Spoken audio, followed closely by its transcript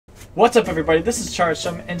What's up everybody, this is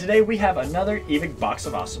Chardstrom, and today we have another Evike Box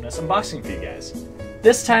of Awesomeness unboxing for you guys.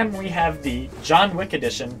 This time we have the John Wick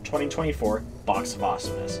Edition 2024 Box of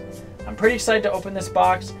Awesomeness. I'm pretty excited to open this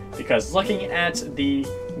box because looking at the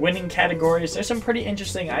winning categories, there's some pretty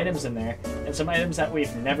interesting items in there, and some items that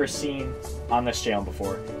we've never seen on this channel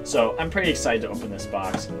before. So I'm pretty excited to open this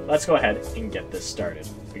box. Let's go ahead and get this started.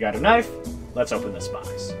 We got a knife, let's open this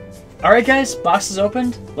box. Alright guys, box is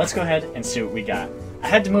opened. Let's go ahead and see what we got. I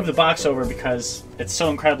had to move the box over because it's so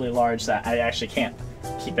incredibly large that I actually can't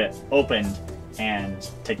keep it opened and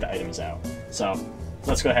take the items out. So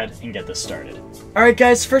let's go ahead and get this started. Alright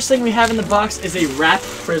guys, first thing we have in the box is a wrap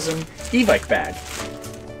prism Evike bag.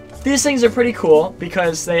 These things are pretty cool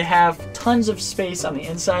because they have tons of space on the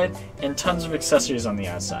inside and tons of accessories on the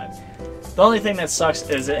outside. The only thing that sucks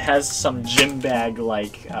is it has some gym bag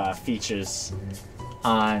like features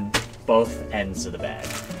on both ends of the bag.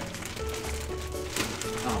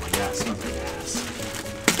 Oh my god, it smells like ass.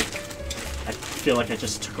 I feel like I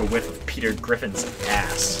just took a whiff of Peter Griffin's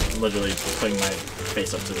ass, literally putting my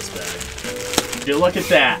face up to this bag. You look at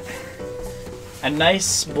that! A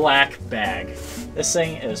nice black bag. This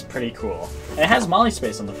thing is pretty cool. And it has molly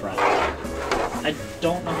space on the front. I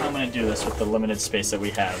don't know how I'm going to do this with the limited space that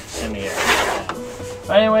we have in the air.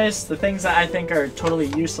 But anyways, the things that I think are totally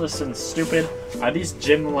useless and stupid are these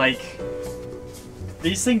gym-like...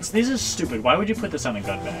 These are stupid. Why would you put this on a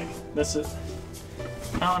gun bag? This is...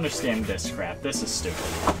 I don't understand this crap. This is stupid.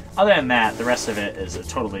 Other than that, the rest of it is a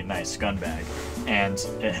totally nice gun bag. And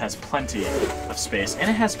it has plenty of space. And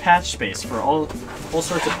it has patch space for all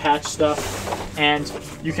sorts of patch stuff. And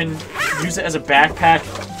you can use it as a backpack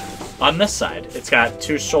on this side. It's got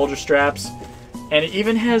 2 shoulder straps. And it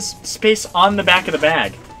even has space on the back of the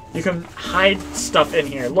bag. You can hide stuff in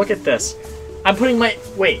here. Look at this. I'm putting my...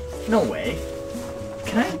 Wait. No way.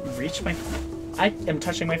 Can I reach my... I am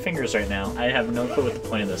touching my fingers right now. I have no clue what the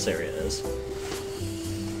point of this area is.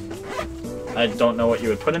 I don't know what you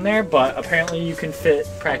would put in there, but apparently you can fit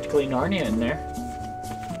practically Narnia in there.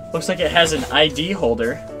 Looks like it has an ID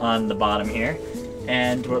holder on the bottom here,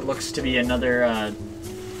 and what looks to be another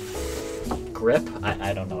grip.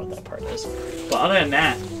 I don't know what that part is. But other than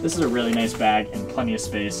that, this is a really nice bag and plenty of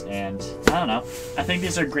space, and I don't know. I think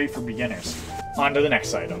these are great for beginners. On to the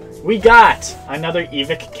next item. We got another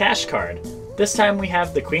Evike cash card. This time we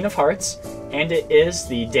have the Queen of Hearts, and it is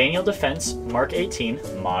the Daniel Defense Mark 18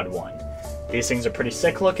 Mod 1. These things are pretty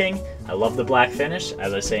sick looking. I love the black finish,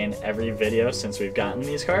 as I say in every video since we've gotten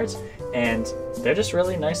these cards, and they're just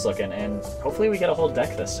really nice looking, and hopefully we get a whole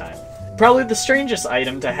deck this time. Probably the strangest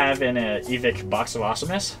item to have in a Evike Box of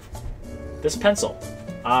Awesomeness, this pencil.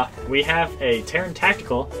 We have a Terran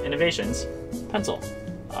Tactical Innovations pencil.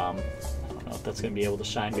 I don't know if that's going to be able to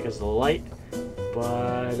shine because of the light,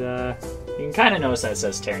 but you can kind of notice that it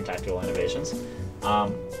says Terran Tactical Innovations.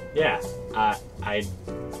 Yeah, I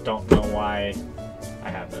don't know why I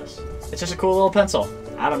have this. It's just a cool little pencil.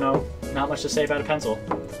 I don't know, not much to say about a pencil.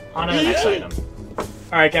 On to the next item.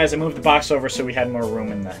 Alright guys, I moved the box over so we had more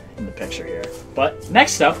room in the picture here. But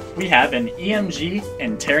next up, we have an EMG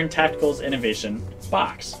and Terran Tacticals Innovation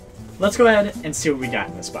box. Let's go ahead and see what we got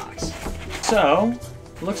in this box. So,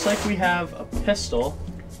 looks like we have a pistol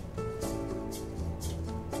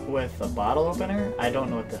with a bottle opener. I don't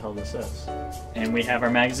know what the hell this is. And we have our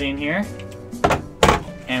magazine here.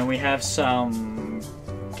 And we have some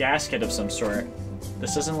gasket of some sort.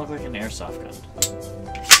 This doesn't look like an airsoft gun.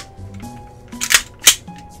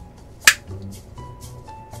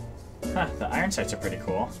 Huh, the iron sights are pretty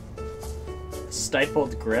cool.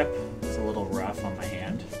 Stippled grip. It's a little rough on my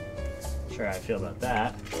hand. Not sure how I feel about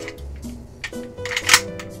that.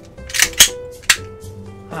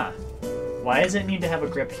 Huh. Why does it need to have a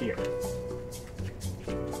grip here?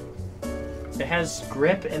 It has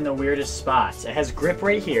grip in the weirdest spots. It has grip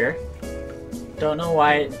right here. Don't know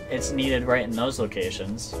why it's needed right in those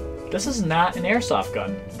locations. This is not an airsoft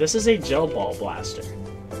gun. This is a gel ball blaster.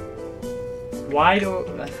 Why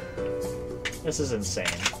do... This is insane.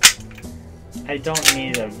 I don't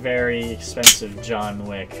need a very expensive John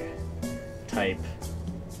Wick type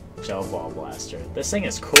gel ball blaster. This thing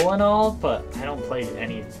is cool and all, but I don't play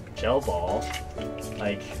any gel ball.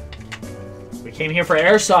 Like, we came here for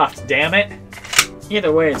airsoft, damn it!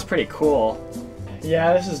 Either way, it's pretty cool.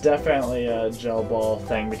 Yeah, this is definitely a gel ball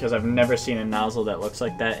thing because I've never seen a nozzle that looks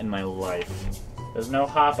like that in my life. There's no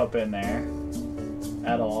hop up in there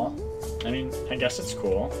at all. I mean, I guess it's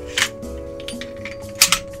cool.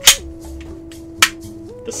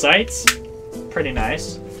 The sights, pretty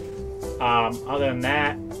nice. Other than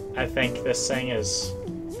that, I think this thing is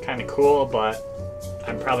kind of cool, but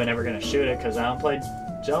I'm probably never going to shoot it because I don't play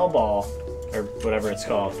gel ball. or whatever it's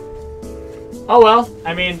called. Oh well,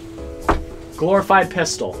 I mean, glorified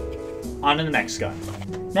pistol. On to the next gun.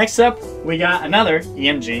 Next up, we got another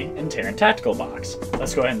EMG and Terran Tactical box.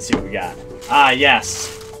 Let's go ahead and see what we got. Ah,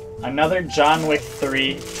 yes. Another John Wick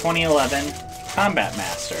 3 2011 Combat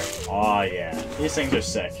Master. Oh yeah, these things are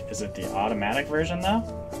sick. Is it the automatic version though?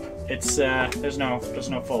 It's there's no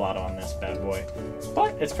full auto on this bad boy,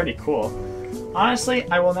 but it's pretty cool. Honestly,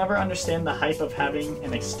 I will never understand the hype of having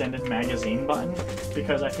an extended magazine button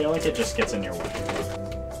because I feel like it just gets in your way.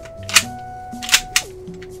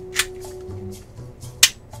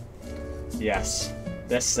 Yes,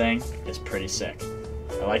 this thing is pretty sick.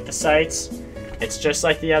 I like the sights. It's just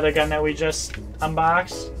like the other gun that we just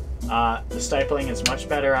unboxed. The stipling is much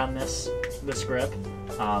better on this grip.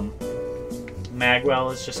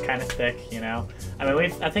 Magwell is just kind of thick, you know. I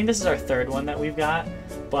mean, I think this is our third one that we've got,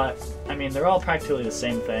 but I mean, they're all practically the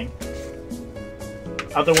same thing.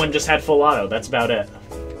 Other one just had full auto. That's about it.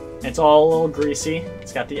 It's all a little greasy.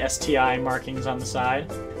 It's got the STI markings on the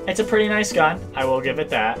side. It's a pretty nice gun. I will give it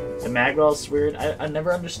that. The magwell's weird. I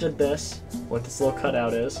never understood this, what this little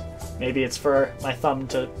cutout is. Maybe it's for my thumb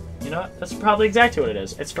to, you know what? That's probably exactly what it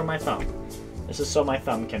is. It's for my thumb. This is so my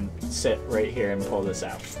thumb can sit right here and pull this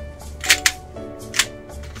out.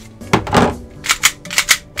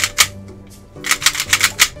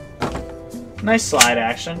 Nice slide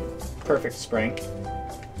action. Perfect spring.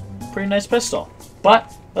 Pretty nice pistol.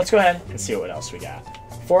 But let's go ahead and see what else we got.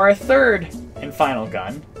 For our third and final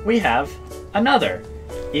gun, we have another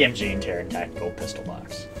EMG and Terran Tactical pistol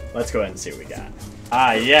box. Let's go ahead and see what we got.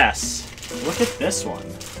 Ah, yes. Look at this one.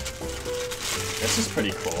 This is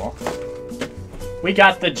pretty cool. We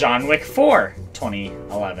got the John Wick 4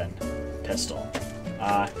 2011 pistol.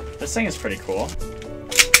 This thing is pretty cool.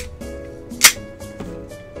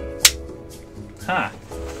 Huh.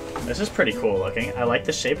 This is pretty cool looking. I like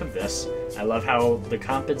the shape of this. I love how the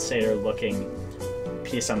compensator looking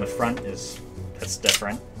piece on the front that's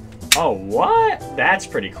different. Oh, what? That's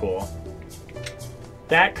pretty cool.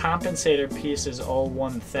 That compensator piece is all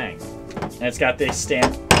one thing. And it's got the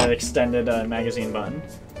extended magazine button.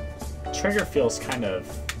 Trigger feels kind of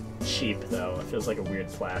cheap though. It feels like a weird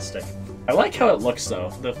plastic. I like how it looks though.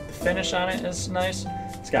 The finish on it is nice.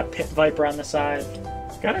 It's got Pit Viper on the side.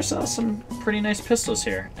 Got ourselves some pretty nice pistols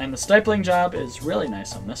here. And the stipling job is really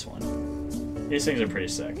nice on this one. These things are pretty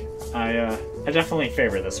sick. I definitely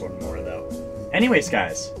favor this one more though. Anyways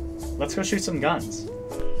guys, let's go shoot some guns.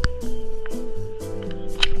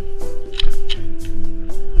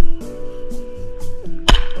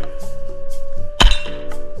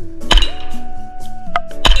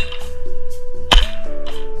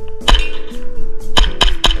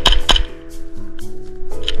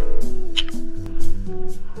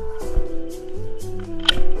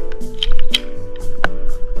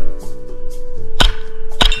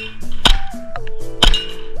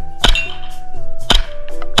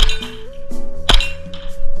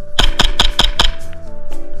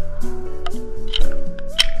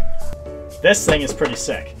 This thing is pretty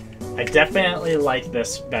sick. I definitely like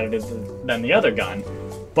this better than the other gun,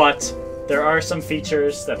 but there are some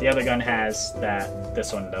features that the other gun has that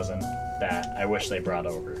this one doesn't, that I wish they brought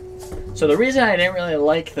over. So the reason I didn't really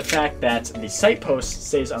like the fact that the sight post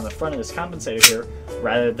stays on the front of this compensator here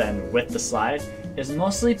rather than with the slide is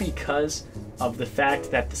mostly because of the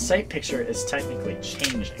fact that the sight picture is technically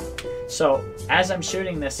changing. So as I'm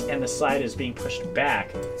shooting this and the slide is being pushed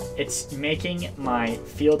back, it's making my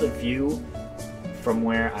field of view from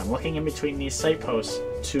where I'm looking in between these sight posts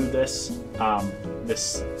to this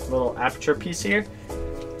this little aperture piece here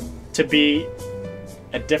to be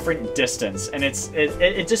a different distance, and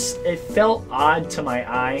it felt odd to my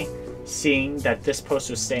eye seeing that this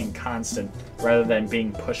post was staying constant rather than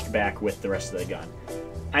being pushed back with the rest of the gun.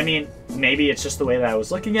 I mean, maybe it's just the way that I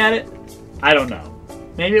was looking at it. I don't know.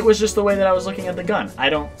 Maybe it was just the way that I was looking at the gun. I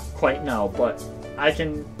don't quite know, but I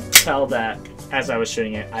can tell that as I was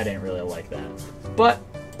shooting it, I didn't really like that. But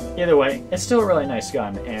either way, it's still a really nice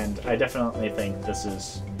gun, and I definitely think this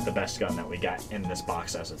is the best gun that we got in this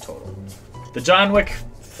box as a total. The John Wick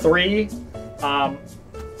 3,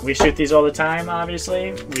 we shoot these all the time,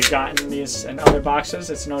 obviously. We've gotten these in other boxes.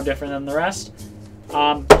 It's no different than the rest.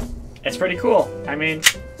 It's pretty cool. I mean,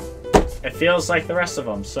 it feels like the rest of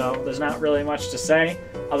them, so there's not really much to say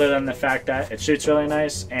other than the fact that it shoots really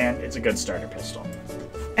nice and it's a good starter pistol.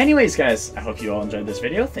 Anyways guys, I hope you all enjoyed this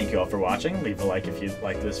video. Thank you all for watching. Leave a like if you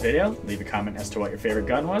liked this video. Leave a comment as to what your favorite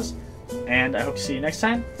gun was. And I hope to see you next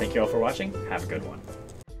time. Thank you all for watching. Have a good one.